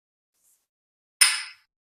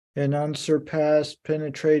An unsurpassed,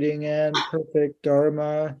 penetrating, and perfect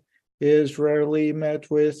Dharma is rarely met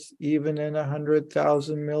with, even in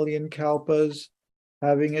 100,000 million kalpas.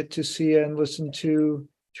 Having it to see and listen to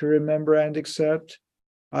remember and accept,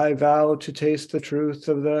 I vow to taste the truth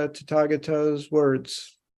of the Tathagata's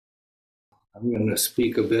words. I'm going to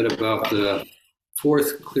speak a bit about the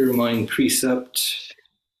fourth clear mind precept,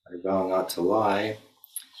 I vow not to lie.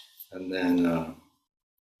 And then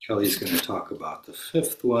Kelly's going to talk about the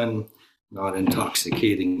fifth one, not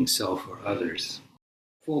intoxicating self or others.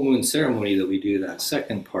 Full moon ceremony that we do, that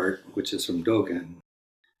second part, which is from Dogen.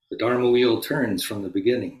 The Dharma wheel turns from the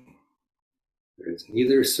beginning. There is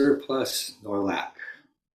neither surplus nor lack.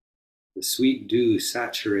 The sweet dew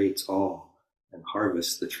saturates all and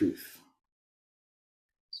harvests the truth.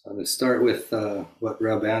 So I'm going to start with what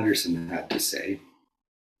Reb Anderson had to say.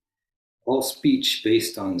 All speech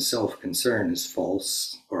based on self-concern is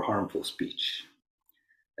false or harmful speech,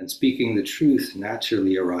 and speaking the truth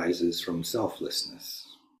naturally arises from selflessness.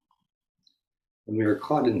 When we are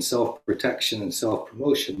caught in self-protection and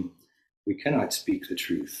self-promotion, we cannot speak the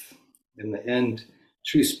truth. In the end,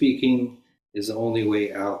 true speaking is the only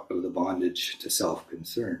way out of the bondage to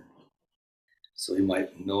self-concern. So we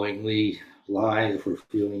might knowingly lie if we're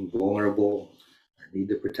feeling vulnerable or need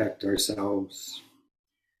to protect ourselves.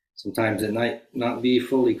 Sometimes it might not be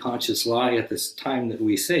fully conscious lie at this time that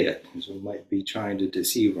we say it, because we might be trying to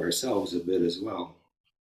deceive ourselves a bit as well.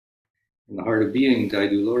 In The Heart of Being,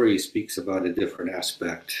 Daidu Lori speaks about a different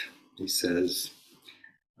aspect. He says,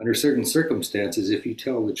 under certain circumstances, if you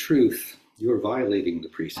tell the truth, you're violating the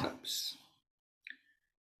precepts.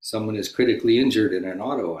 Someone is critically injured in an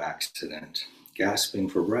auto accident, gasping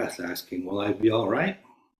for breath, asking, will I be all right?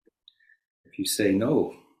 If you say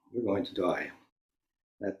no, you're going to die.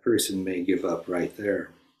 That person may give up right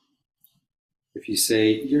there. If you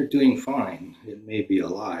say, you're doing fine, it may be a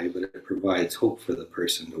lie, but it provides hope for the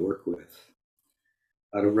person to work with.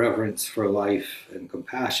 Out of reverence for life and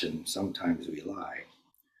compassion, sometimes we lie.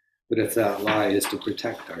 But if that lie is to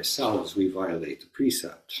protect ourselves, we violate the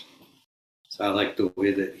precept. So I like the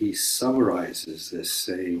way that he summarizes this,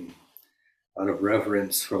 saying, out of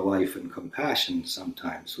reverence for life and compassion,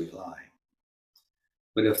 sometimes we lie.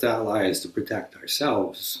 But if that lie is to protect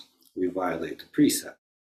ourselves, we violate the precept.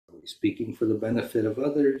 Are we speaking for the benefit of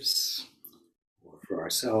others or for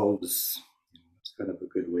ourselves? It's kind of a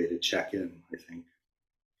good way to check in, I think.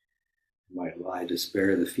 We might lie to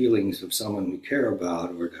spare the feelings of someone we care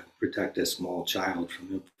about or to protect a small child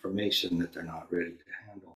from information that they're not ready to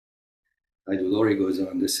handle. Daidu Lori goes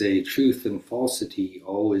on to say, truth and falsity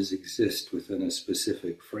always exist within a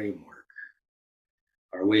specific framework.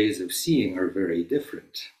 Our ways of seeing are very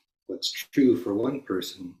different. What's true for one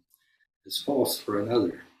person is false for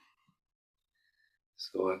another.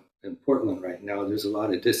 So in Portland right now, there's a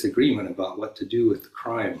lot of disagreement about what to do with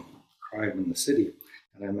crime in the city.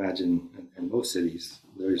 And I imagine in most cities,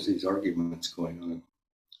 there's these arguments going on.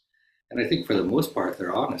 And I think for the most part,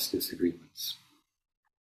 they're honest disagreements.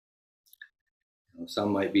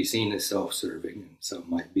 Some might be seen as self-serving, and some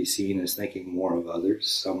might be seen as thinking more of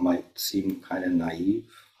others. Some might seem kind of naive.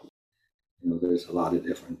 There's a lot of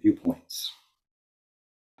different viewpoints.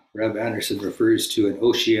 Reb Anderson refers to an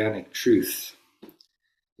oceanic truth.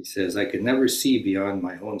 He says, I can never see beyond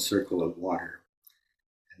my own circle of water,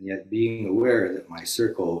 and yet being aware that my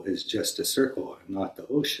circle is just a circle and not the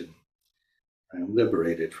ocean, I am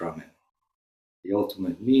liberated from it. The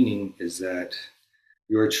ultimate meaning is that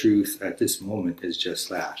your truth at this moment is just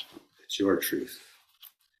that. It's your truth.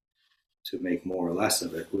 To make more or less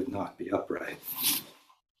of it would not be upright.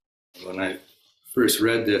 When I first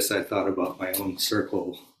read this, I thought about my own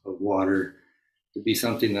circle of water to be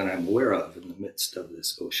something that I'm aware of in the midst of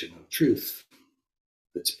this ocean of truth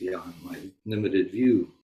that's beyond my limited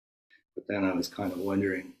view. But then I was kind of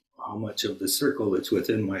wondering how much of the circle that's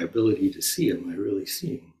within my ability to see am I really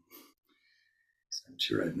seeing? I'm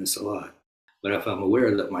sure I'd miss a lot. But if I'm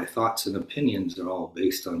aware that my thoughts and opinions are all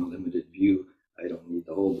based on a limited view, I don't need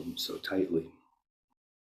to hold them so tightly.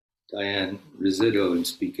 Diane Rizzido, in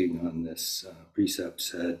speaking on this precept,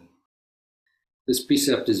 said, this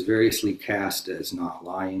precept is variously cast as not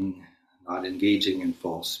lying, not engaging in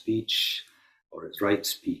false speech, or as right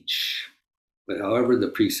speech. But however the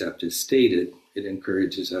precept is stated, it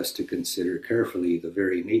encourages us to consider carefully the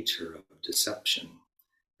very nature of deception,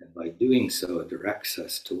 and by doing so, it directs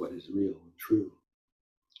us to what is real and true.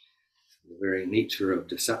 The very nature of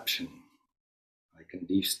deception. I can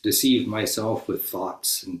deceive myself with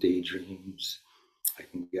thoughts and daydreams. I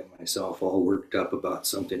can get myself all worked up about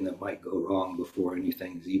something that might go wrong before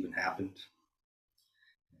anything's even happened.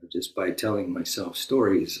 Just by telling myself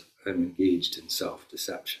stories, I'm engaged in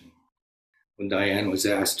self-deception. When Diane was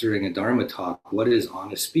asked during a Dharma talk, what is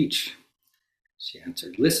honest speech? She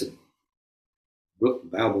answered, listen, brook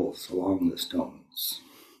babbles along the stones.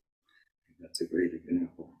 That's a great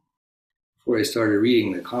example. Before I started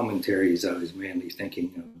reading the commentaries, I was mainly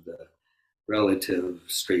thinking of the relative,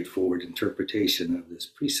 straightforward interpretation of this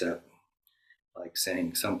precept, like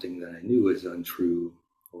saying something that I knew is untrue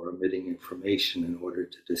or omitting information in order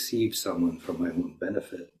to deceive someone for my own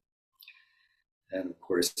benefit. And of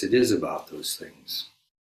course, it is about those things.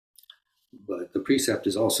 But the precept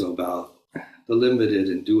is also about the limited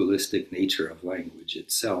and dualistic nature of language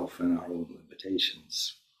itself and our own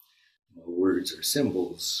limitations. Words are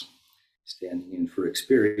symbols, standing in for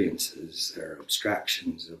experiences. They're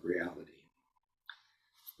abstractions of reality.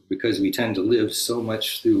 Because we tend to live so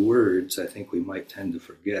much through words, I think we might tend to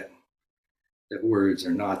forget that words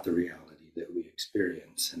are not the reality that we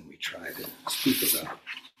experience and we try to speak about.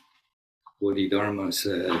 Bodhidharma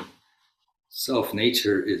said,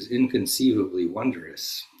 self-nature is inconceivably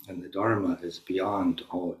wondrous, and the Dharma is beyond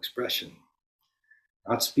all expression.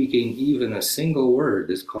 Not speaking even a single word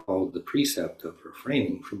is called the precept of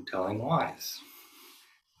refraining from telling lies.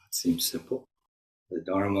 That seems simple. The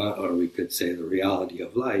Dharma, or we could say the reality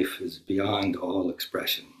of life, is beyond all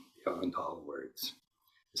expression, beyond all words.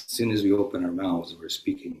 As soon as we open our mouths, we're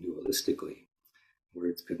speaking dualistically.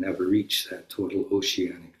 Words could never reach that total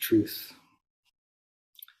oceanic truth.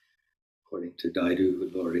 According to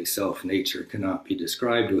Daidu Lore, self-nature cannot be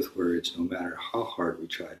described with words, no matter how hard we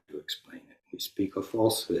try to explain it. We speak a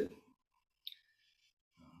falsehood.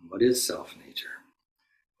 What is self-nature?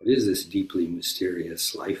 What is this deeply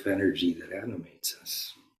mysterious life energy that animates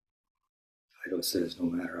us? Daido says, no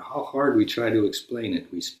matter how hard we try to explain it,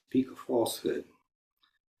 we speak a falsehood.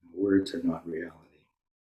 Words are not reality.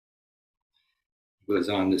 He goes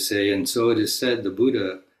on to say, and so it is said the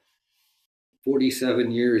Buddha,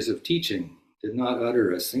 47 years of teaching, did not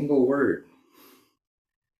utter a single word.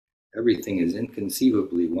 Everything is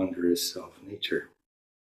inconceivably wondrous self-nature.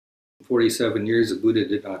 47 years, the Buddha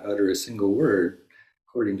did not utter a single word.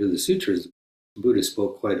 According to the sutras, the Buddha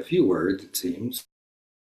spoke quite a few words, it seems.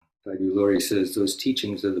 Daidu Lore says those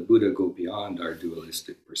teachings of the Buddha go beyond our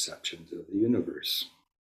dualistic perceptions of the universe.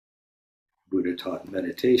 The Buddha taught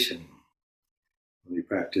meditation. When we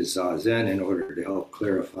practice Zazen, in order to help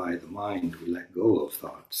clarify the mind, we let go of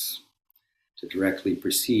thoughts to directly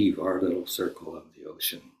perceive our little circle of the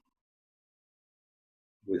ocean,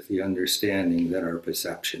 with the understanding that our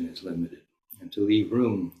perception is limited, and to leave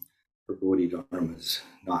room for Bodhidharma's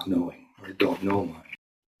not knowing or don't know mind.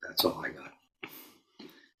 That's all I got.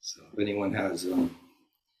 So if anyone has,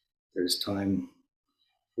 there's time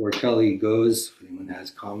before Kelly goes, if anyone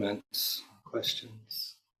has comments,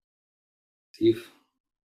 questions. Steve?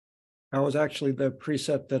 That was actually the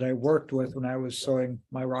precept that I worked with when I was sewing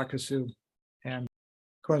my rakusu. And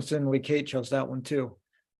coincidentally, Kate chose that one too.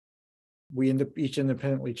 We each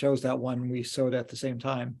independently chose that one. We sewed at the same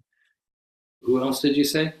time. Who else did you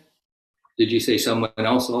say? Did you say someone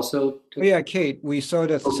else also? Oh, yeah, Kate. We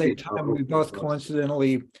sewed at the same time. We both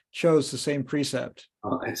coincidentally chose the same precept.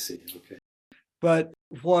 Oh, I see. Okay. But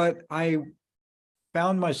what I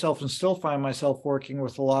found myself and still find myself working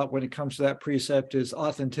with a lot when it comes to that precept is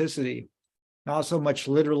authenticity. Not so much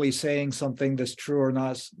literally saying something that's true or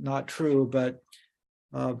not true, but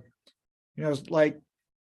like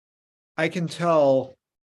I can tell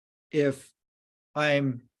if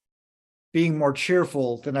I'm being more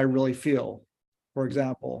cheerful than I really feel, for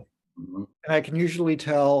example. Mm-hmm. And I can usually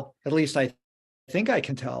tell, at least I think I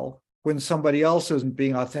can tell, when somebody else isn't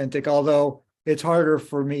being authentic, although it's harder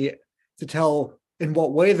for me to tell in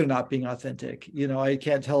what way they're not being authentic. I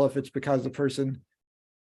can't tell if it's because the person,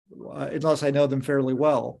 unless I know them fairly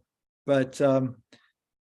well. But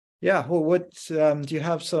yeah, well, what do you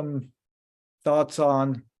have some thoughts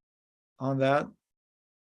on that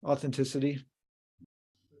authenticity?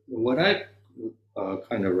 What I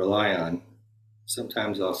kind of rely on,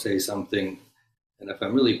 sometimes I'll say something, and if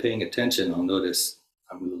I'm really paying attention, I'll notice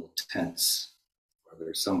I'm a little tense, or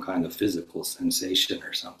there's some kind of physical sensation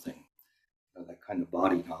or something, that kind of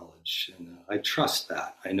body knowledge. And I trust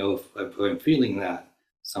that. I know if I'm feeling that,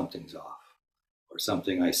 something's off, or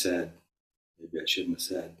something I said, maybe I shouldn't have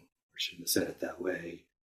said, or shouldn't have said it that way,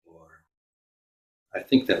 or I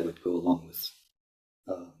think that would go along with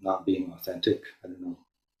not being authentic. I don't know.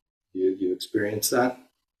 You experience that?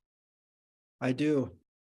 I do.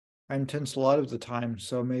 I'm tense a lot of the time,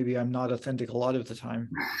 so maybe I'm not authentic a lot of the time.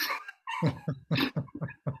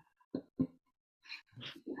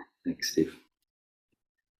 Thanks, Steve.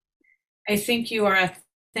 I think you are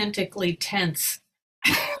authentically tense.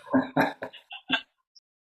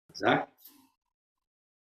 Zach?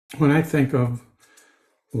 When I think of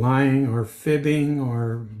lying or fibbing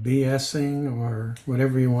or BSing or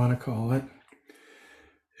whatever you want to call it,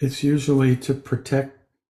 it's usually to protect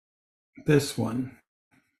this one.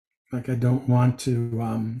 Like I don't want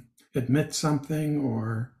to admit something,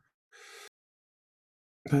 or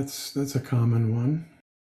that's a common one.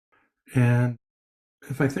 And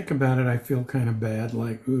if I think about it, I feel kind of bad,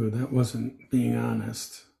 like, ooh, that wasn't being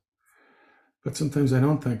honest. But sometimes I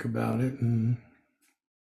don't think about it, and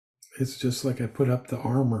it's just like I put up the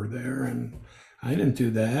armor there and I didn't do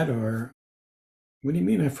that. Or what do you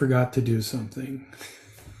mean I forgot to do something?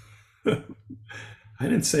 I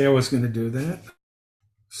didn't say I was going to do that.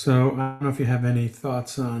 So I don't know if you have any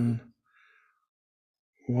thoughts on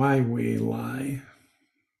why we lie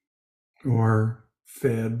or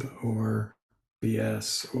fib or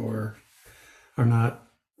BS or are not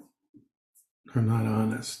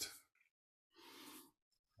honest.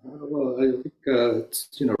 Well, I think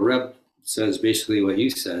it's, Reb says basically what you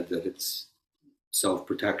said, that it's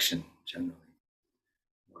self-protection generally.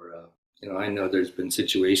 Or I know there's been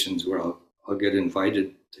situations where I'll get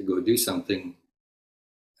invited to go do something,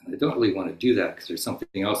 and I don't really want to do that because there's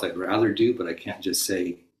something else I'd rather do, but I can't just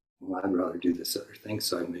say, well, I'd rather do this other thing,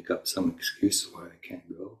 so I make up some excuse why I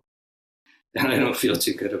can't go. And I don't feel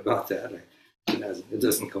too good about that. It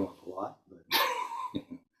doesn't come up a lot, but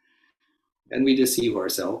and we deceive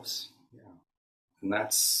ourselves. Yeah, and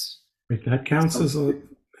that's. Wait, that counts as a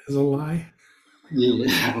lie?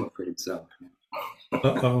 Yeah, I'm afraid so.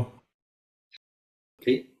 Uh-oh.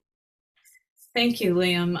 Kate? Thank you,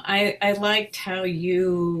 Liam. I liked how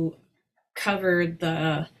you covered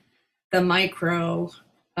the micro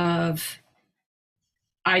of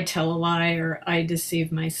I tell a lie or I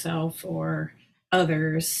deceive myself or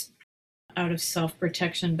others out of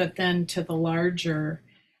self-protection, but then to the larger,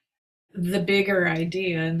 the bigger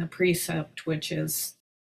idea in the precept, which is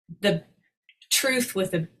the truth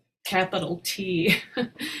with a capital T,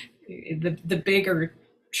 the bigger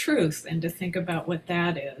truth, and to think about what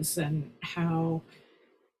that is and how.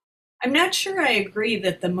 I'm not sure I agree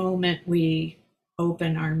that the moment we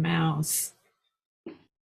open our mouths,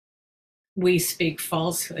 we speak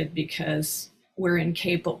falsehood because we're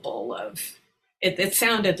incapable of it. It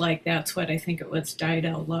sounded like that's what I think it was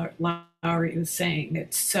Dido Lowry was saying.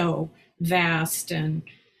 It's so vast and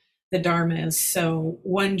the Dharma is so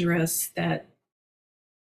wondrous that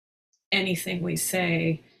anything we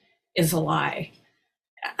say is a lie.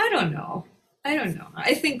 I don't know.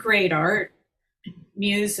 I think great art,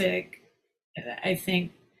 music, I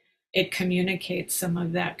think it communicates some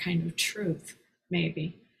of that kind of truth,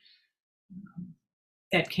 maybe,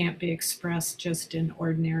 that can't be expressed just in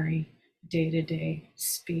ordinary day-to-day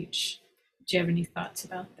speech. Do you have any thoughts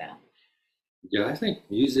about that? Yeah, I think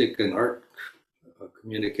music and art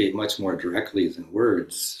communicate much more directly than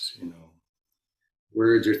words.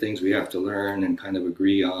 Words are things we have to learn and kind of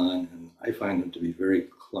agree on, and I find them to be very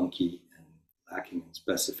clunky and lacking in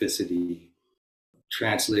specificity.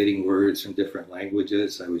 Translating words from different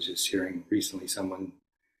languages. I was just hearing recently someone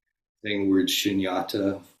saying the word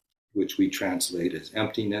shunyata, which we translate as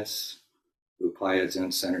emptiness. Upaya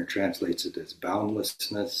Zen Center translates it as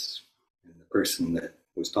boundlessness. And the person that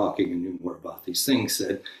was talking and knew more about these things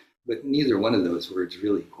said, but neither one of those words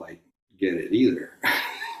really quite get it either.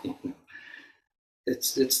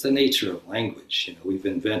 It's the nature of language. We've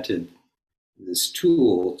invented this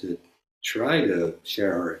tool to try to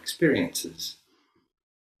share our experiences,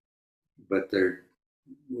 but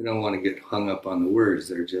we don't want to get hung up on the words.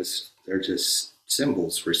 They're just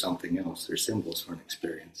symbols for something else. They're symbols for an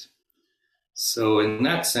experience. So in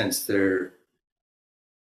that sense, they're,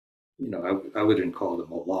 I wouldn't call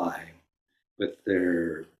them a lie, but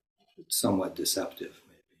they're somewhat deceptive,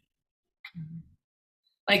 maybe.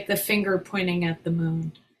 Like the finger pointing at the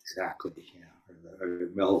moon. Exactly, yeah. Or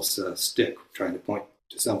Mel's stick trying to point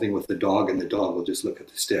to something with the dog, and the dog will just look at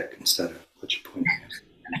the stick instead of what you're pointing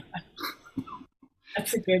at.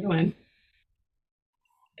 That's a good one.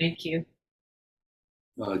 Thank you.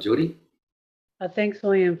 Jody? Thanks,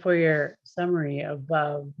 William, for your summary of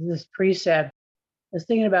this precept. I was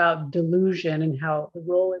thinking about delusion and how the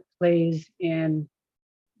role it plays in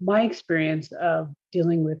my experience of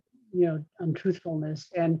dealing with, untruthfulness.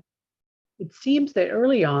 And it seems that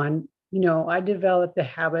early on, I developed the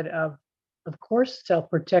habit of course,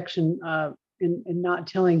 self-protection in not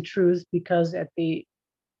telling truth, because at the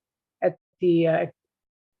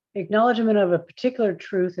acknowledgement of a particular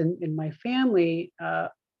truth in my family,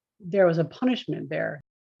 there was a punishment there.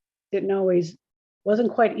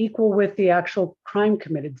 Wasn't quite equal with the actual crime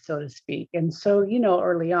committed, so to speak. And so,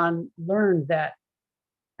 early on learned that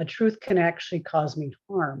a truth can actually cause me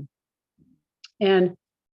harm. And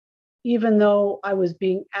even though I was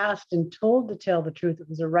being asked and told to tell the truth, it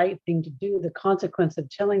was the right thing to do, the consequence of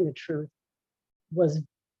telling the truth was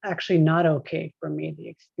actually not okay for me, the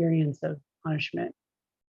experience of punishment.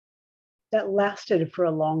 That lasted for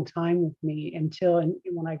a long time with me until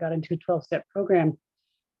when I got into a 12-step program.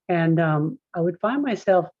 And I would find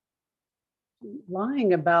myself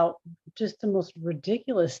lying about just the most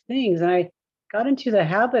ridiculous things. And I got into the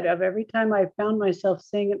habit of every time I found myself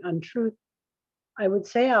saying an untruth, I would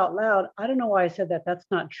say out loud, I don't know why I said that. That's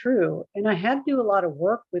not true. And I had to do a lot of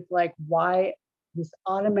work with like why this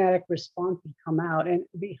automatic response would come out. And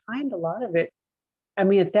behind a lot of it, I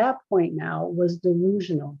mean, at that point now was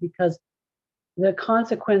delusional because the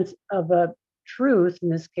consequence of a truth in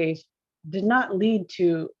this case did not lead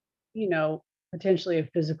to, potentially a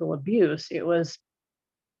physical abuse.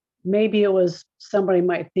 Maybe it was somebody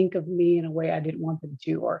might think of me in a way I didn't want them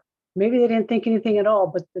to, or maybe they didn't think anything at all,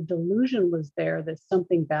 but the delusion was there that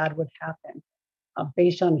something bad would happen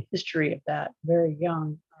based on the history of that very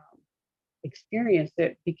young experience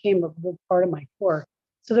that became a real part of my core.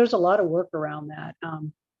 So there's a lot of work around that.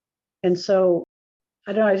 And so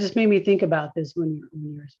I don't know, it just made me think about this when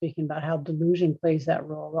you were speaking about how delusion plays that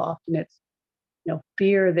role. Often it's,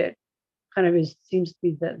 fear that kind of seems to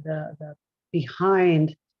be the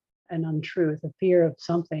behind an untruth, a fear of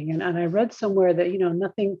something. And I read somewhere that,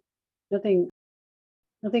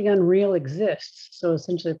 nothing unreal exists. So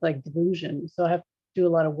essentially it's like delusion. So I have to do a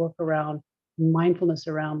lot of work around mindfulness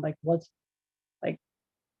around like what's like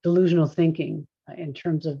delusional thinking in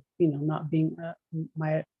terms of, not being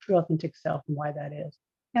my true authentic self and why that is.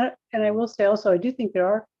 And I will say also, I do think there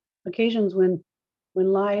are occasions when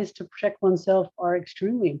lies to protect oneself are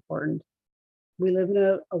extremely important. We live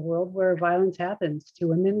in a world where violence happens to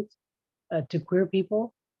women, to queer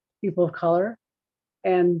people, people of color.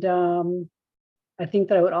 And I think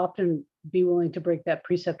that I would often be willing to break that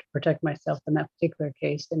precept to protect myself in that particular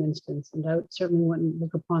case and instance. And I certainly wouldn't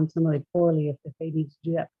look upon somebody poorly if they need to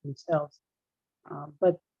do that for themselves.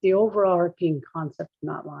 But the overarching concept of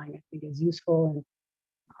not lying, I think, is useful.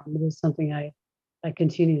 And it is something I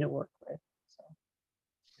continue to work with. So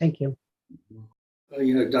thank you.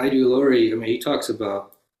 Daidu Lori, I mean, he talks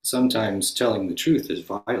about sometimes telling the truth is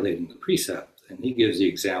violating the precept, and he gives the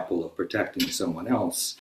example of protecting someone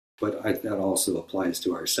else. But that also applies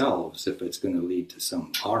to ourselves if it's going to lead to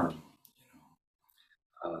some harm.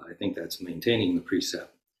 I think that's maintaining the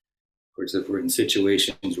precept. Of course, if we're in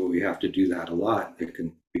situations where we have to do that a lot, it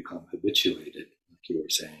can become habituated, like you were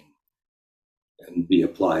saying, and be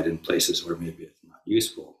applied in places where maybe it's not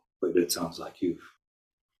useful. But it sounds like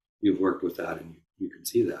you've worked with that and you can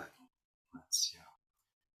see that. That's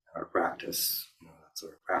our practice. That's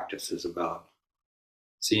what our practice is about,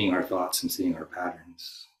 seeing our thoughts and seeing our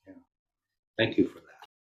patterns. Thank you for that.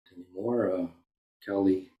 Any more?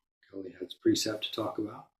 Kelly has precept to talk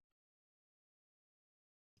about.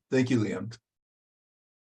 Thank you, Liam.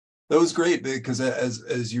 That was great because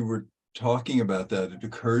as you were talking about that, it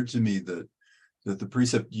occurred to me that the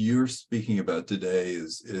precept you're speaking about today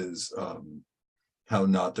is how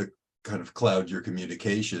not to kind of cloud your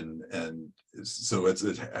communication, and so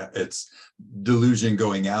it's delusion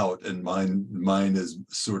going out, and mine is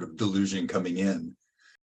sort of delusion coming in.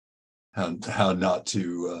 How not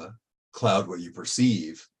to cloud what you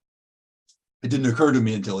perceive. It didn't occur to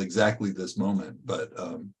me until exactly this moment, but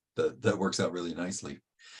that works out really nicely.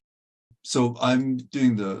 So I'm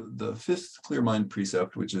doing the fifth clear mind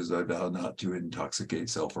precept, which is I vow not to intoxicate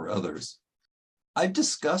self or others. I've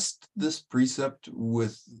discussed this precept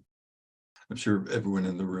with, I'm sure everyone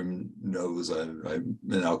in the room knows I'm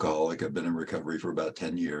an alcoholic. I've been in recovery for about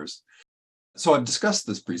 10 years. So I've discussed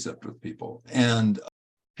this precept with people, and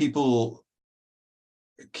people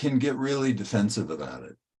can get really defensive about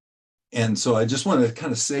it. And so I just want to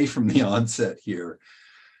kind of say from the onset here,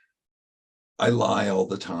 I lie all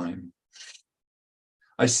the time.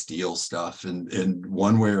 I steal stuff in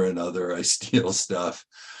one way or another. I steal stuff.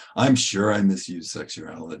 I'm sure I misuse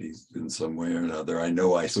sexuality in some way or another. I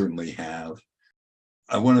know I certainly have.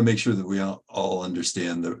 I want to make sure that we all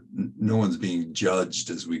understand that no one's being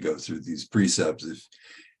judged as we go through these precepts.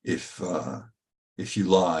 If you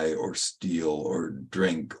lie or steal or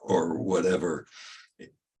drink or whatever,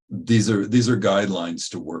 these are guidelines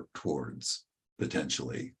to work towards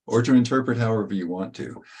potentially, or to interpret however you want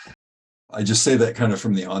to. I just say that kind of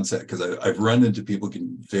from the onset because I've run into people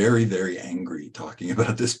getting very, very angry talking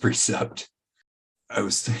about this precept. I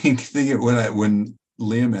was thinking when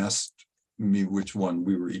Liam asked me which one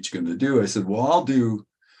we were each going to do, I said, well, I'll do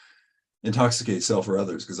intoxicate self or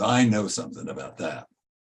others because I know something about that.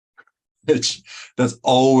 which that's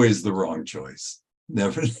always the wrong choice.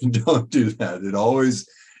 Never, don't do that.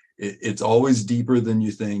 It's always deeper than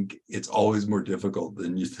you think. It's always more difficult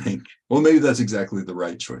than you think. Well, maybe that's exactly the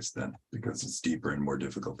right choice then, because it's deeper and more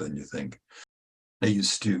difficult than you think. I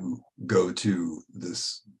used to go to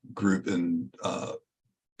this group in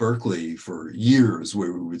Berkeley for years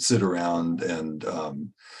where we would sit around and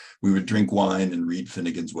we would drink wine and read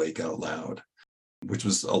Finnegan's Wake out loud, which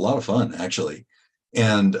was a lot of fun, actually.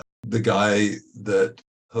 And the guy that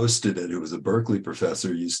hosted it, who was a Berkeley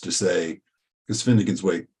professor, used to say, because Finnegan's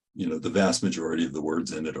Wake, the vast majority of the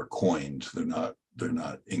words in it are coined. They're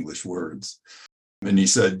not English words. And he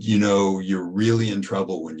said, you're really in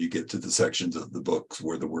trouble when you get to the sections of the books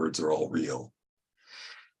where the words are all real.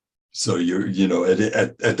 So you're,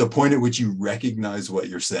 at the point at which you recognize what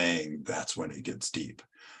you're saying, that's when it gets deep.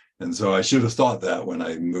 And so I should have thought that when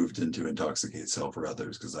I moved into Intoxicate Self or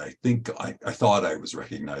Others, because I think I thought I was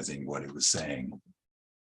recognizing what it was saying.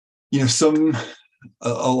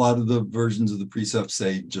 A lot of the versions of the precepts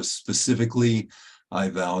say just specifically, I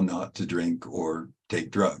vow not to drink or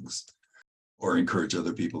take drugs, or encourage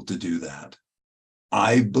other people to do that.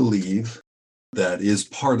 I believe that is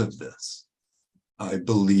part of this. I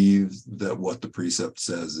believe that what the precept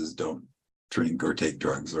says is don't drink or take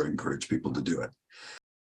drugs or encourage people to do it.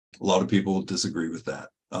 A lot of people disagree with that,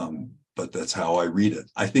 but that's how I read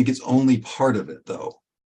it. I think it's only part of it, though.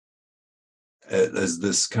 As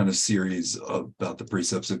this kind of series about the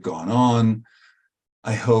precepts have gone on,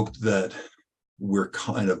 I hope that we're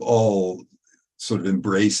kind of all sort of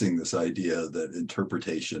embracing this idea that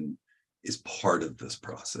interpretation is part of this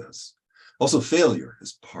process. Also, failure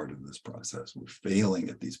is part of this process. We're failing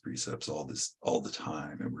at these precepts all the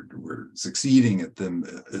time, and we're succeeding at them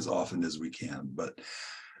as often as we can.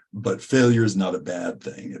 But failure is not a bad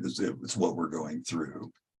thing. It's what we're going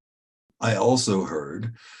through. I also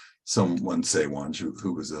heard someone say once,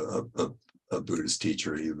 who was a Buddhist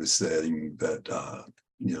teacher, he was saying that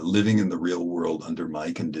living in the real world under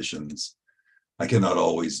my conditions, I cannot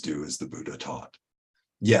always do as the Buddha taught.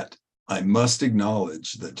 Yet, I must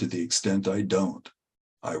acknowledge that to the extent I don't,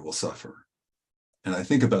 I will suffer. And I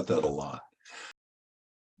think about that a lot.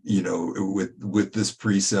 With this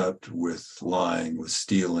precept, with lying, with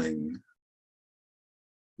stealing,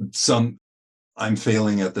 I'm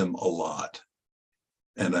failing at them a lot.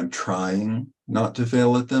 And I'm trying not to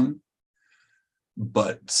fail at them.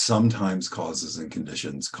 But sometimes causes and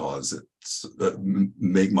conditions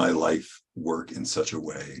make my life work in such a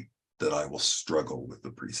way that I will struggle with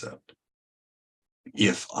the precept.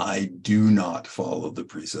 If I do not follow the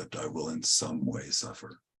precept, I will in some way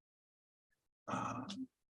suffer.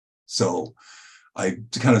 So I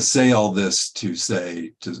kind of say all this to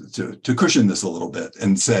say, to cushion this a little bit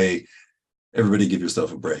and say, everybody give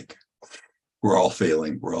yourself a break. We're all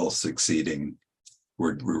failing. We're all succeeding.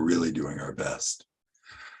 We're really doing our best.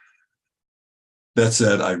 That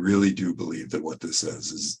said, I really do believe that what this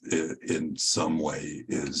says is, in some way,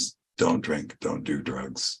 is don't drink, don't do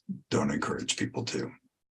drugs, don't encourage people to.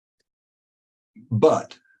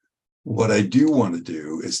 But what I do want to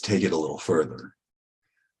do is take it a little further.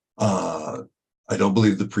 I don't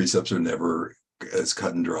believe the precepts are never as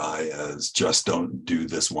cut and dry as just don't do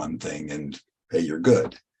this one thing and hey, you're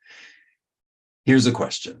good. Here's a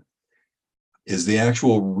question. Is the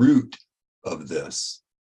actual root of this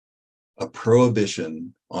a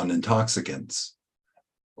prohibition on intoxicants,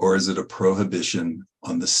 or is it a prohibition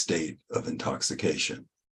on the state of intoxication?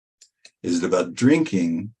 Is it about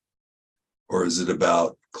drinking, or is it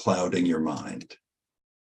about clouding your mind?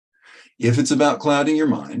 If it's about clouding your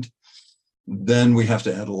mind, then we have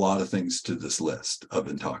to add a lot of things to this list of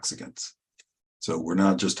intoxicants. So we're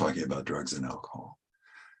not just talking about drugs and alcohol.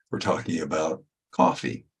 We're talking about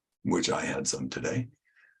coffee, which I had some today,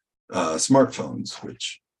 smartphones,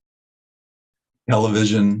 which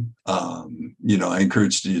television, I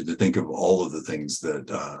encourage you to think of all of the things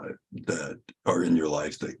that are in your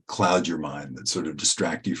life that cloud your mind, that sort of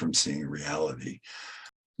distract you from seeing reality.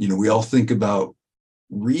 We all think about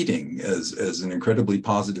reading as an incredibly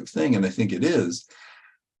positive thing, and I think it is,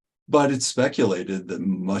 but it's speculated that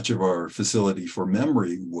much of our facility for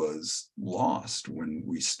memory was lost when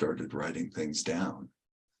we started writing things down.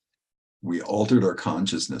 We altered our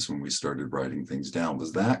consciousness when we started writing things down.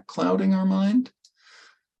 Was that clouding our mind?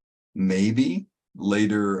 Maybe.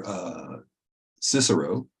 Later,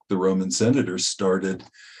 Cicero, the Roman senator, started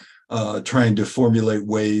trying to formulate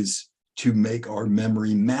ways to make our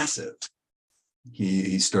memory massive.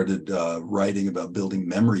 He started writing about building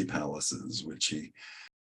memory palaces, which he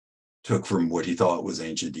took from what he thought was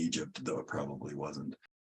ancient Egypt, though it probably wasn't.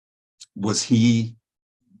 Was he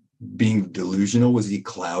being delusional? Was he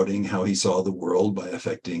clouding how he saw the world by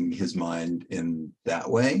affecting his mind in that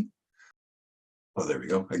way? Oh, there we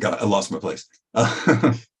go. I lost my place.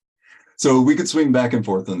 So we could swing back and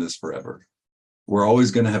forth on this forever. We're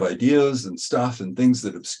always going to have ideas and stuff and things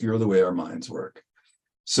that obscure the way our minds work.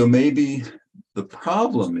 So maybe the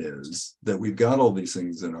problem is that we've got all these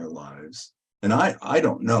things in our lives, and I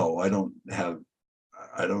don't know. I don't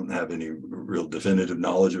have any real definitive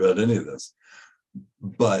knowledge about any of this,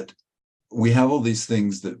 but we have all these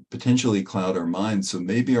things that potentially cloud our minds. So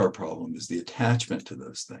maybe our problem is the attachment to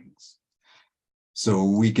those things. So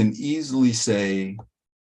we can easily say,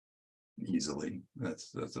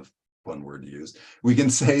 that's a fun word to use. We can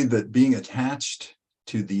say that being attached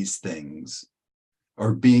to these things,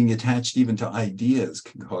 or being attached even to ideas,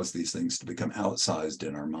 can cause these things to become outsized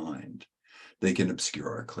in our mind. They can obscure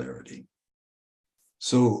our clarity.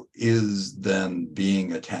 So is then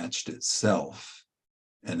being attached itself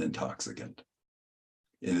an intoxicant?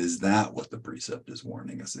 And is that what the precept is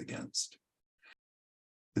warning us against?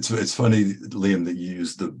 It's funny, Liam, that you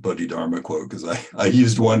used the Bodhidharma quote, because I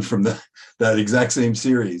used one from that exact same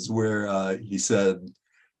series where he said,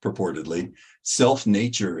 purportedly,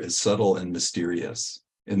 self-nature is subtle and mysterious.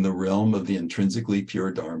 In the realm of the intrinsically pure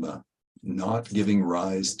Dharma, not giving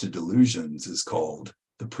rise to delusions is called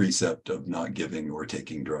the precept of not giving or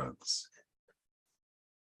taking drugs.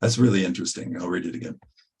 That's really interesting. I'll read it again.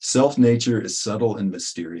 Self-nature is subtle and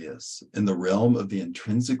mysterious. In the realm of the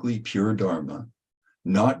intrinsically pure Dharma,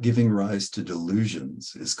 not giving rise to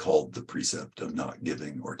delusions is called the precept of not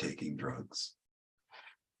giving or taking drugs.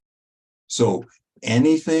 So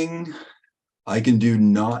anything I can do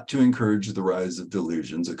not to encourage the rise of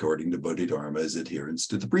delusions, according to Bodhidharma, is adherence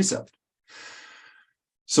to the precept.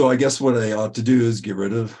 So I guess what I ought to do is get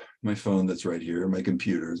rid of my phone that's right here, my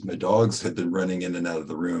computers. My dogs have been running in and out of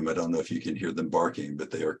the room. I don't know if you can hear them barking, but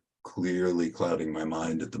they are clearly clouding my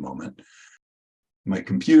mind at the moment. My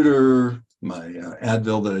computer, my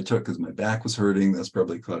Advil that I took because my back was hurting, that's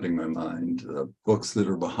probably clouding my mind. Books that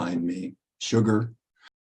are behind me, sugar.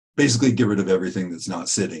 Basically get rid of everything that's not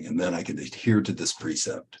sitting, and then I can adhere to this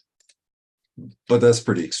precept. But that's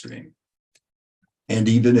pretty extreme. And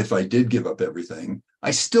even if I did give up everything,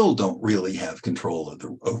 I still don't really have control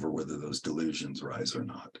over whether those delusions rise or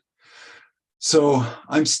not. So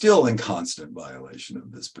I'm still in constant violation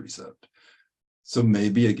of this precept. So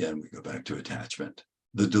maybe again, we go back to attachment.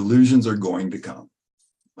 The delusions are going to come.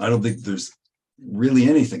 I don't think there's really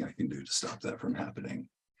anything I can do to stop that from happening.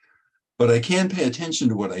 But I can pay attention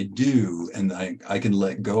to what I do, and I can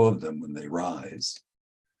let go of them when they rise.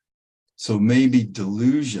 So maybe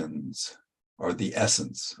delusions are the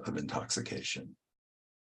essence of intoxication.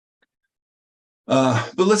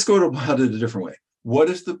 But let's go about it a different way. What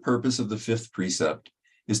if the purpose of the fifth precept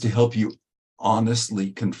is to help you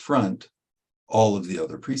honestly confront all of the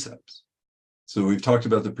other precepts? So we've talked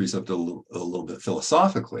about the precept a little bit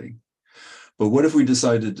philosophically, but what if we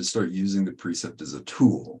decided to start using the precept as a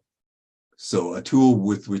tool? So a tool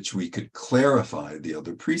with which we could clarify the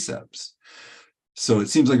other precepts. So it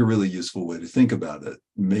seems like a really useful way to think about it.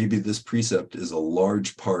 Maybe this precept is a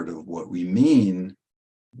large part of what we mean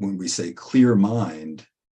when we say clear mind,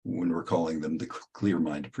 when we're calling them the clear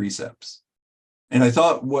mind precepts. And I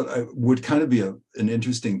thought what would kind of be an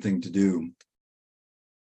interesting thing to do,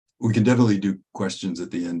 we can definitely do questions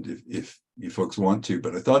at the end if you folks want to,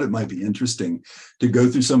 but I thought it might be interesting to go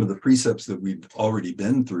through some of the precepts that we've already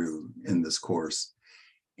been through in this course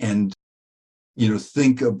and,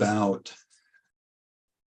 think about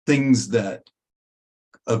things that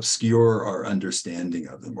obscure our understanding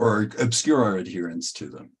of them or obscure our adherence to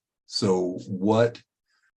them. So what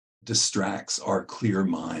distracts our clear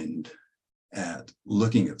mind at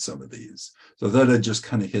looking at some of these? So that I just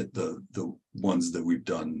kind of hit the ones that we've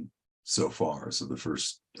done so far. So the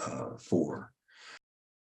first 4,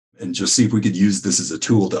 and just see if we could use this as a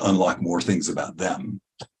tool to unlock more things about them.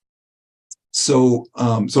 So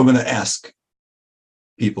I'm going to ask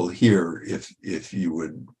people here if you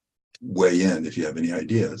would weigh in if you have any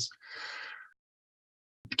ideas.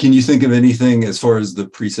 Can you think of anything as far as the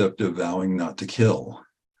precept of vowing not to kill?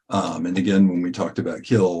 And again, when we talked about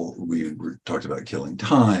kill, we talked about killing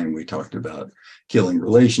time, we talked about killing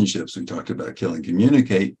relationships, we talked about killing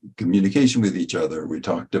communication with each other, we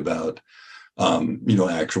talked about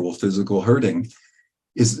actual physical hurting.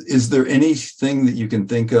 Is there anything that you can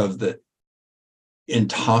think of that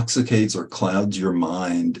intoxicates or clouds your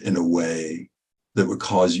mind in a way that would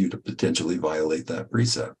cause you to potentially violate that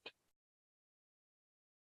precept?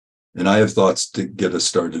 And I have thoughts to get us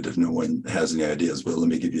started if no one has any ideas, but let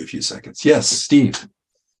me give you a few seconds. Yes, Steve.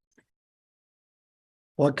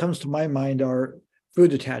 What comes to my mind are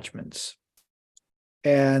food attachments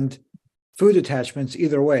and food attachments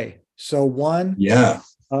either way. So one, Yeah.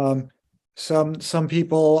 some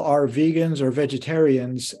people are vegans or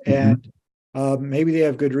vegetarians, and maybe they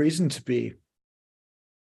have good reason to be,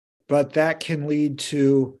 but that can lead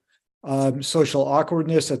to social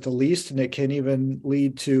awkwardness at the least, and it can even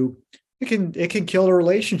lead to it can kill a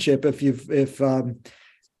relationship if a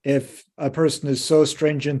person is so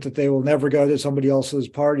stringent that they will never go to somebody else's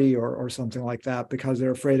party or something like that because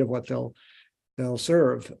they're afraid of what they'll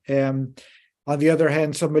serve. And on the other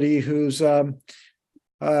hand, somebody who's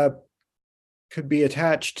could be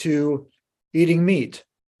attached to eating meat,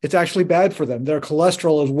 it's actually bad for them. Their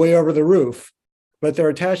cholesterol is way over the roof, but they're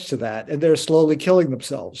attached to that and they're slowly killing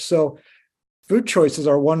themselves. So food choices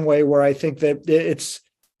are one way where I think that there's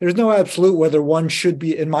no absolute whether one should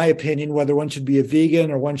be, in my opinion, whether one should be a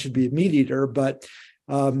vegan or one should be a meat eater, but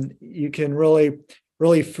you can really,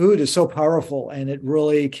 food is so powerful and it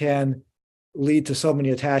really can lead to so many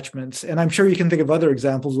attachments. And I'm sure you can think of other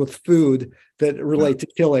examples with food that relate to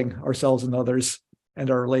killing ourselves and others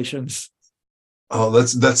and our relations. Oh,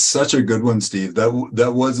 that's such a good one, Steve.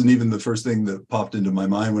 That wasn't even the first thing that popped into my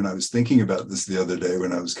mind when I was thinking about this the other day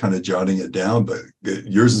when I was kind of jotting it down, but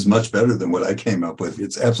yours is much better than what I came up with.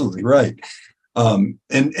 It's absolutely right.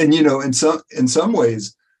 And you know, in some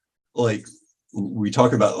ways, like we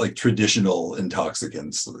talk about like traditional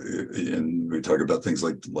intoxicants, and we talk about things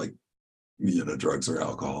like you know, drugs or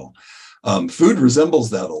alcohol. Food resembles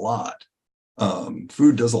that a lot.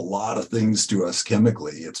 Food does a lot of things to us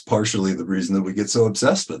chemically. It's partially the reason that we get so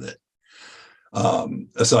obsessed with it,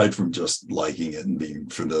 aside from just liking it and being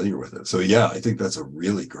familiar with it. So yeah, I think that's a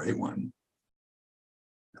really great one.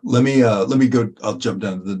 Let me go, I'll jump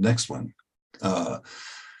down to the next one. Can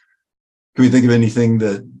we think of anything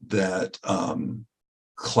that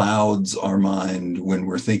clouds our mind when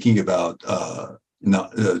we're thinking about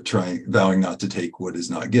vowing not to take what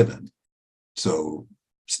is not given? So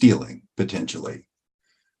stealing, potentially.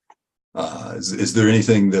 Is there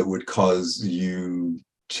anything that would cause you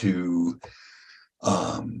to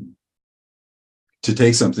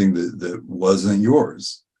take something that wasn't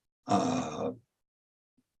yours?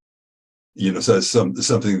 You know, so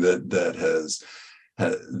something that has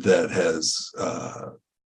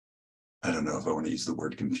I don't know if I want to use the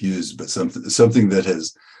word confused, but something that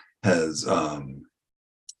has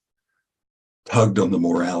tugged on the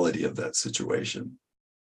morality of that situation.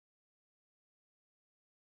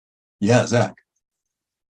 Yeah, Zach.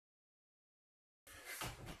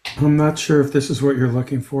 I'm not sure if this is what you're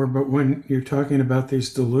looking for, but when you're talking about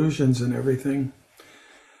these delusions and everything,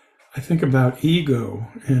 I think about ego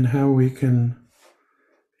and how we can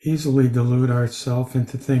easily delude ourselves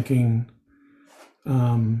into thinking,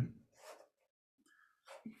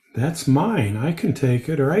 that's mine, I can take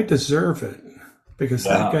it, or I deserve it because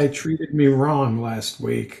that guy treated me wrong last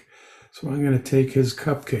week, so I'm going to take his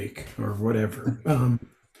cupcake or whatever.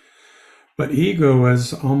 But ego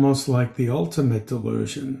is almost like the ultimate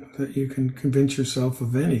delusion that you can convince yourself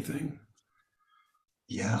of anything.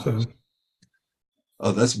 Yeah. So,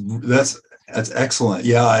 oh, that's excellent.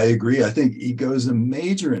 Yeah, I agree. I think ego is a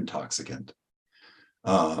major intoxicant.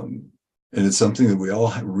 And it's something that we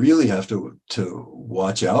all really have to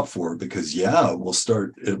watch out for, because it will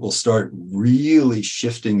start really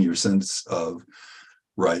shifting your sense of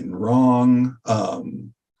right and wrong.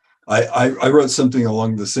 I wrote something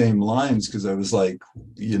along the same lines because I was like,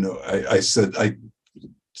 you know, I said I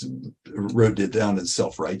wrote it down as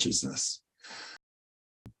self-righteousness,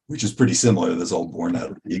 which is pretty similar. That's all born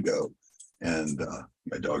out of ego. And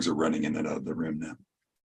my dogs are running in and out of the room now.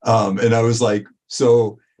 And I was like,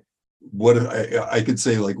 so what if I could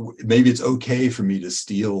say, like, maybe it's okay for me to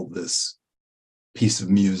steal this piece of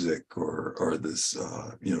music or this,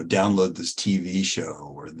 you know, download this TV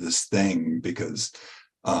show or this thing because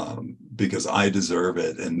I deserve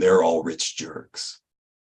it and they're all rich jerks.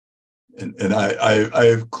 And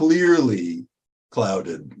I've clearly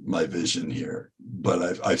clouded my vision here,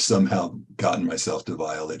 but I've somehow gotten myself to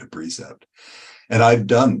violate a precept, and I've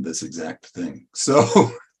done this exact thing.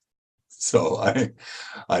 So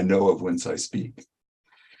I know of whence I speak.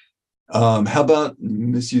 How about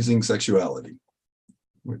misusing sexuality,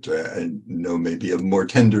 which I know may be a more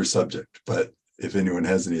tender subject, but if anyone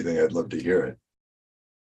has anything, I'd love to hear it.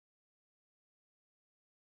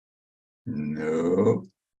 No.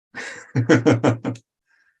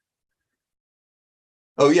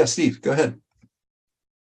 Oh yeah, Steve, go ahead.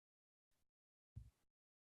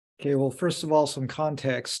 Okay, well, first of all, some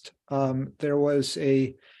context. I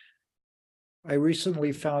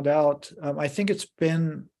recently found out, I think it's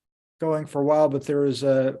been going for a while, but there was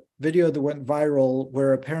a video that went viral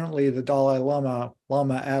where apparently the Dalai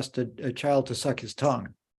Lama asked a child to suck his tongue.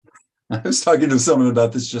 I was talking to someone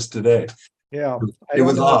about this just today. Yeah, I It don't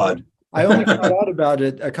was know. odd. I only found out about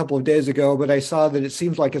it a couple of days ago, but I saw that it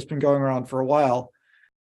seems like it's been going around for a while.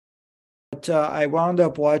 But I wound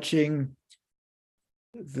up watching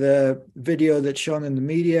the video that's shown in the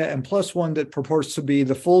media, and plus one that purports to be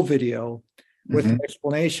the full video with an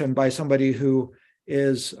explanation by somebody who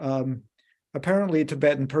is apparently a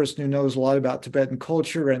Tibetan person who knows a lot about Tibetan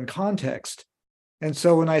culture and context. And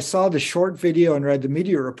so when I saw the short video and read the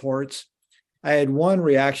media reports, I had one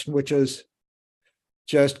reaction, which is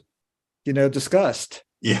just, disgust.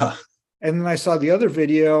 Yeah. And then I saw the other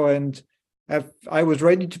video, and I was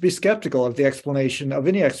ready to be skeptical of the explanation, of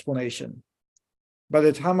any explanation. By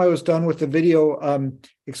the time I was done with the video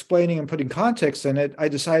explaining and putting context in it, I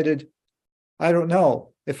decided, I don't know.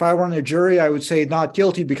 If I were on a jury, I would say not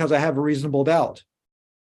guilty because I have a reasonable doubt.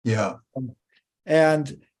 Yeah.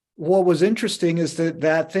 And what was interesting is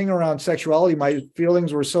that thing around sexuality, my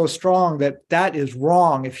feelings were so strong that is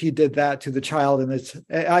wrong if he did that to the child. And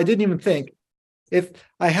I didn't even think, if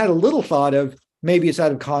I had a little thought of maybe it's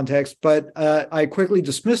out of context, but I quickly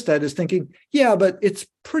dismissed that as thinking, yeah, but it's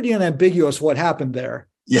pretty unambiguous what happened there.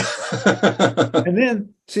 Yeah. And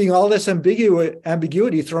then seeing all this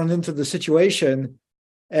ambiguity thrown into the situation,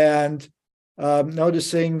 and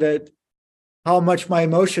noticing that how much my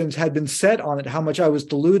emotions had been set on it, how much I was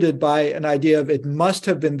deluded by an idea of it must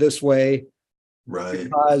have been this way, Right.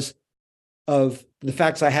 because of the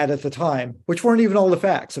facts I had at the time, which weren't even all the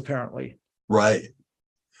facts, apparently. Right.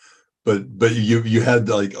 But you had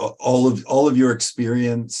like all of your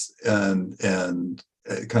experience and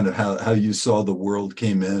kind of how you saw the world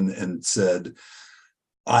came in and said,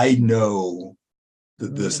 I know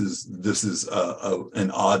that this is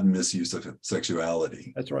an odd misuse of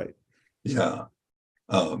sexuality. That's right. Yeah.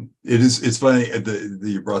 It's funny that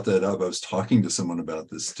you brought that up. I was talking to someone about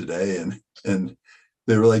this today, and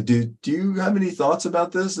they were like, do you have any thoughts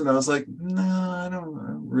about this? And I was like, no, I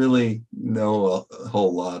don't really know a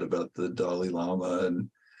whole lot about the Dalai Lama. And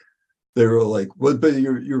they were like, well, but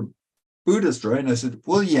you're Buddhist, right? And I said,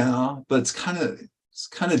 well, yeah, but it's kind of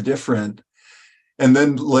different. And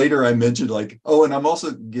then later I mentioned like, oh, and I'm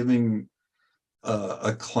also giving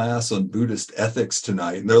a class on Buddhist ethics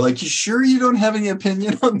tonight. And they're like, you sure you don't have any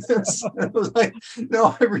opinion on this? And I was like,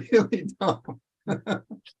 no, I really don't.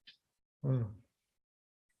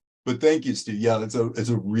 But thank you, Steve. Yeah, it's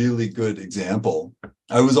a really good example.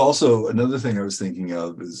 I was also, another thing I was thinking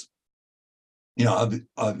of is,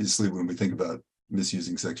 obviously when we think about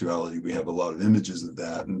misusing sexuality, we have a lot of images of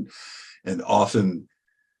that, and often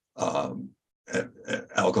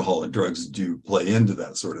alcohol and drugs do play into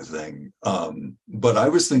that sort of thing. But I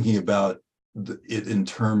was thinking about it in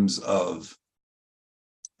terms of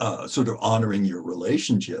sort of honoring your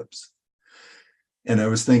relationships. And I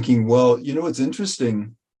was thinking, well, what's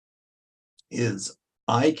interesting is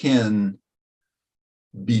I can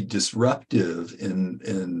be disruptive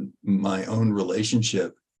in my own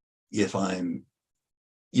relationship if I'm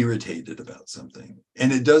irritated about something.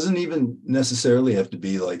 And it doesn't even necessarily have to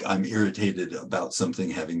be like I'm irritated about something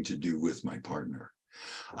having to do with my partner.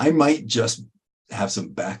 I might just have some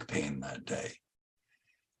back pain that day.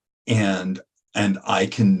 And I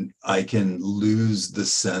can lose the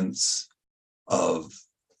sense of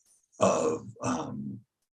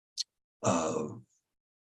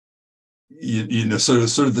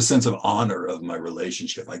sort of the sense of honor of my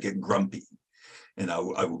relationship. I get grumpy, and I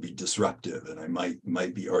will be disruptive, and I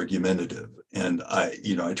might be argumentative, and I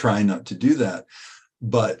try not to do that.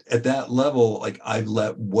 But at that level, like I've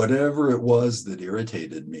let whatever it was that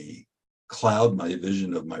irritated me cloud my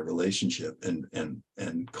vision of my relationship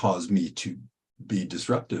and cause me to be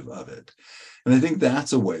disruptive of it. And I think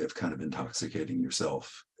that's a way of kind of intoxicating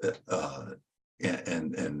yourself and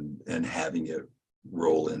having it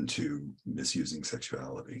roll into misusing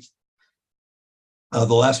sexuality. The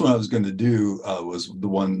last one I was going to do was the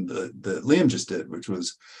one that Liam just did, which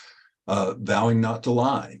was vowing not to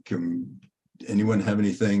lie. Can anyone have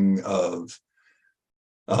anything of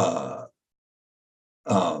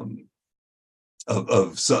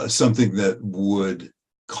something that would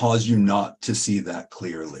cause you not to see that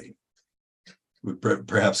clearly? Would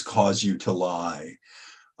perhaps cause you to lie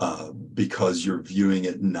because you're viewing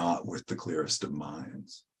it not with the clearest of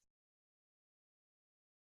minds.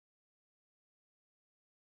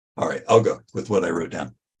 All right, I'll go with what I wrote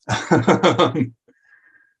down.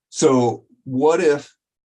 So what if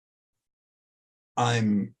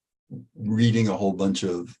I'm reading a whole bunch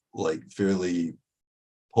of like fairly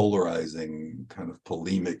polarizing kind of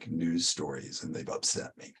polemic news stories and they've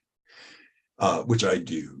upset me? which I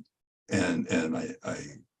do, and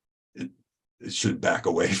it should back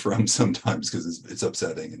away from sometimes because it's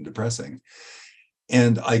upsetting and depressing.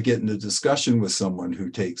 And I get in a discussion with someone who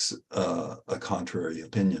takes a contrary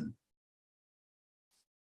opinion.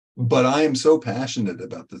 But I am so passionate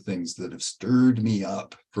about the things that have stirred me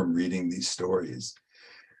up from reading these stories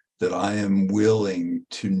that I am willing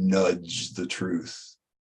to nudge the truth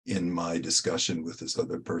in my discussion with this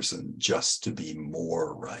other person just to be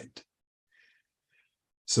more right.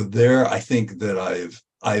 So there, I think that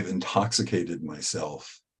I've intoxicated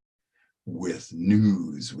myself with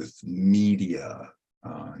news, with media,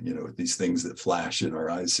 these things that flash in our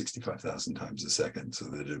eyes 65,000 times a second so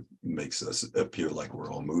that it makes us appear like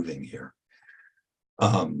we're all moving here.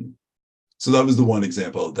 So that was the one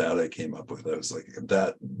example of that I came up with. I was like,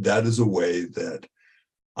 that is a way that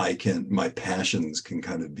my passions can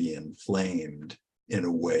kind of be inflamed in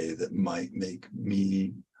a way that might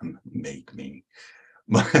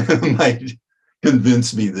might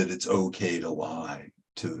convince me that it's okay to lie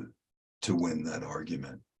to win that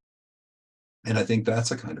argument. And I think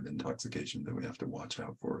that's a kind of intoxication that we have to watch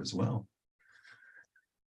out for as well.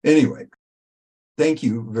 Anyway, thank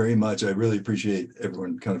you very much. I really appreciate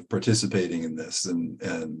everyone kind of participating in this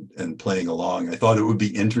and playing along. I thought it would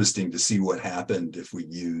be interesting to see what happened if we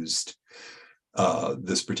used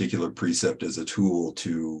this particular precept as a tool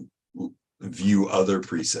to view other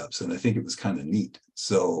precepts, and I think it was kind of neat.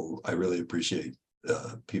 So I really appreciate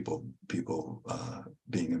people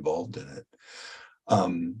being involved in it.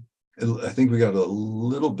 I think we got a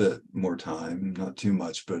little bit more time, not too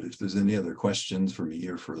much, but if there's any other questions for me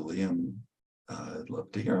or for Liam, I'd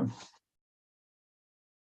love to hear them.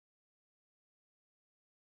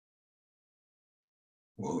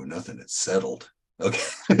 Whoa, nothing. It's settled.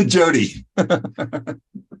 Okay, Jody.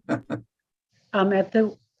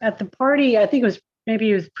 At the party, I think it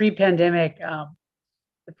was pre-pandemic.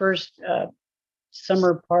 The first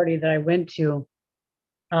summer party that I went to,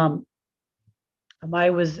 I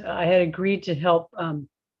had agreed to help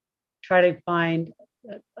try to find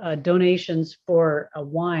donations for a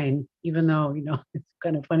wine, even though it's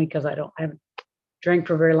kind of funny because I haven't drank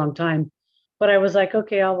for a very long time. But I was like,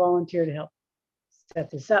 okay, I'll volunteer to help set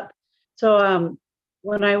this up. So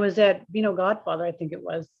when I was at Vino Godfather, I think it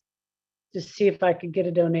was, to see if I could get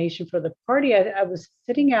a donation for the party, I was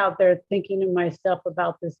sitting out there thinking to myself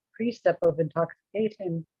about this precept of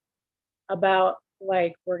intoxication, about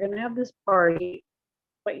like, we're going to have this party,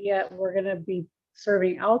 but yet we're going to be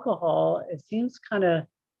serving alcohol. It seems kind of,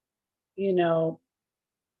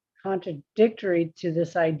 contradictory to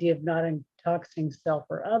this idea of not intoxicating self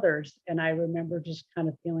or others. And I remember just kind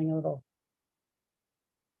of feeling a little,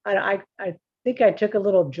 I think I took a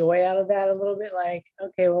little joy out of that a little bit, like,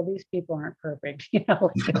 okay, well, these people aren't perfect,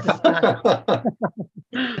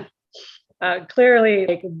 clearly,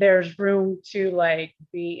 like, there's room to like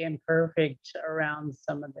be imperfect around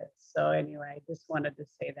some of this. So anyway, I just wanted to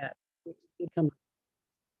say that. And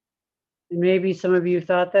maybe some of you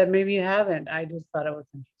thought that, maybe you haven't. I just thought it was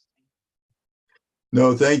interesting.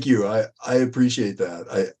 No, thank you. I appreciate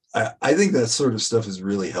that. I think that sort of stuff is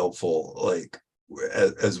really helpful. Like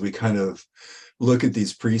as we kind of look at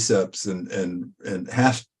these precepts and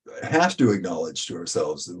have to acknowledge to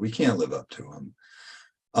ourselves that we can't live up to them.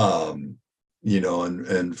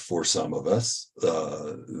 And for some of us,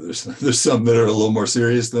 there's some that are a little more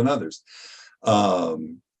serious than others,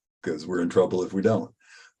 because we're in trouble if we don't.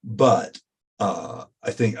 But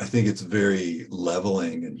I think it's very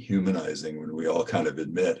leveling and humanizing when we all kind of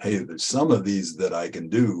admit, hey, there's some of these that I can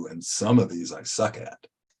do and some of these I suck at.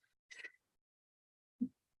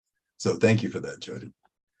 So thank you for that, Jody.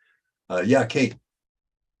 Yeah, Kate.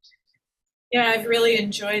 Yeah, I've really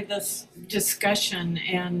enjoyed this discussion,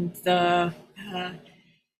 and there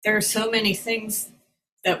are so many things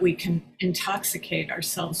that we can intoxicate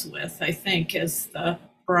ourselves with, I think, is the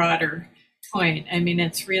broader point. I mean,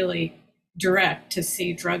 it's really direct to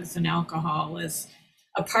see drugs and alcohol as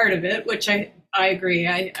a part of it, which I agree.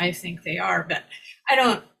 I think they are, but I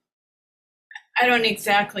don't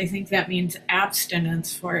exactly think that means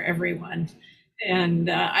abstinence for everyone. And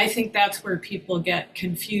I think that's where people get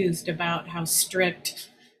confused about how strict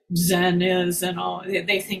Zen is and all.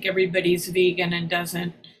 They think everybody's vegan and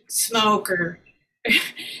doesn't smoke or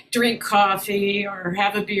drink coffee or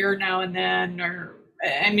have a beer now and then. Or,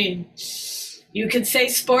 I mean, you could say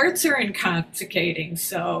sports are intoxicating.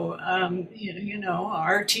 So,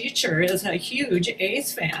 our teacher is a huge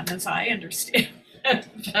A's fan, as I understand.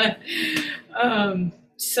 But,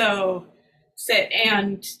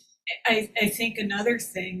 and I think another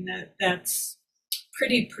thing that's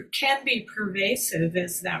can be pervasive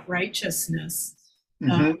is that righteousness.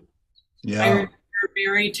 Mm-hmm. Yeah. remember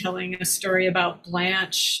Mary telling a story about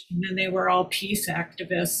Blanche, and then they were all peace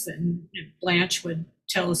activists, and Blanche would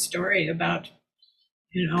tell a story about,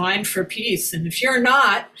 I'm for peace, and if you're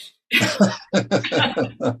not, I'm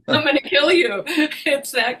going to kill you.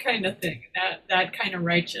 It's that kind of thing, that kind of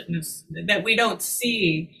righteousness that we don't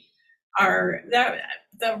see.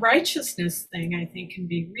 The righteousness thing, I think, can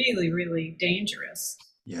be really, really dangerous.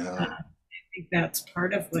 Yeah. I think that's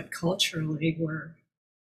part of what culturally we're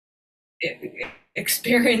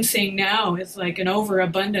experiencing now, is like an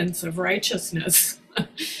overabundance of righteousness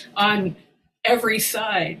on every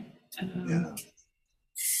side. Yeah.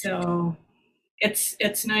 So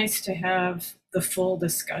it's nice to have the full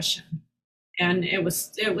discussion, and it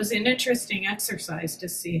was an interesting exercise to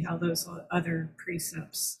see how those other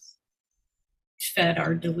precepts fed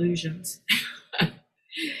our delusions.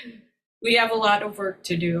 We have a lot of work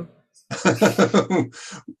to do.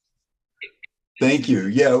 Thank you.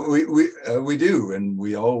 Yeah, we do, and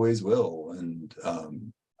we always will. And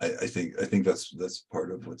I think that's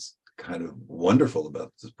part of what's kind of wonderful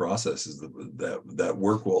about this process, is that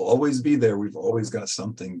work will always be there. We've always got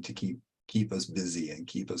something to keep us busy and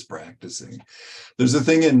keep us practicing. There's a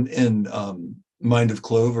thing in Mind of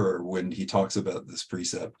Clover when he talks about this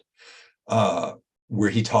precept, where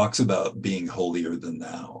he talks about being holier than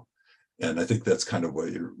thou. And I think that's kind of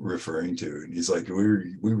what you're referring to. And he's like,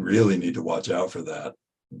 we really need to watch out for that,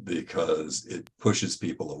 because it pushes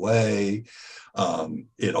people away.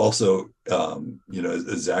 It also,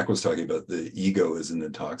 as Zach was talking about, the ego is an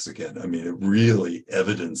intoxicant. I mean, it really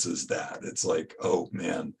evidences that. It's like, oh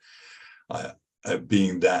man,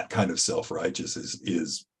 being that kind of self-righteous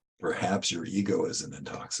is perhaps your ego is an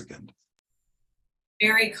intoxicant.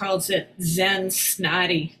 Mary calls it Zen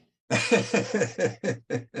snotty.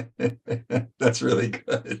 That's really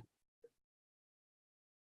good.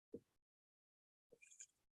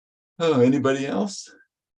 Oh, anybody else?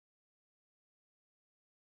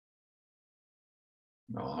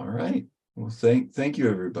 All right. Well, thank you,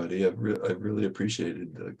 everybody. I've really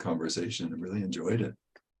appreciated the conversation. I really enjoyed it.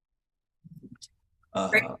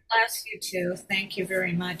 Great class, you two. Thank you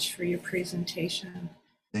very much for your presentation.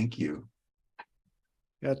 Thank you.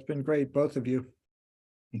 Yeah, it's been great, both of you.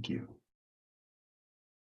 Thank you.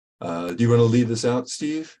 Do you want to lead us out,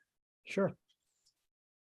 Steve? Sure.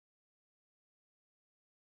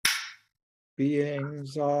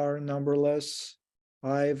 Beings are numberless.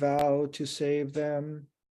 I vow to save them.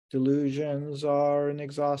 Delusions are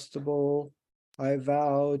inexhaustible. I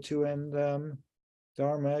vow to end them.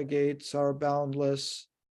 Dharma gates are boundless.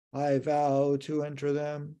 I vow to enter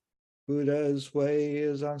them. Buddha's way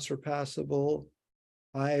is unsurpassable.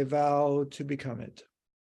 I vow to become it.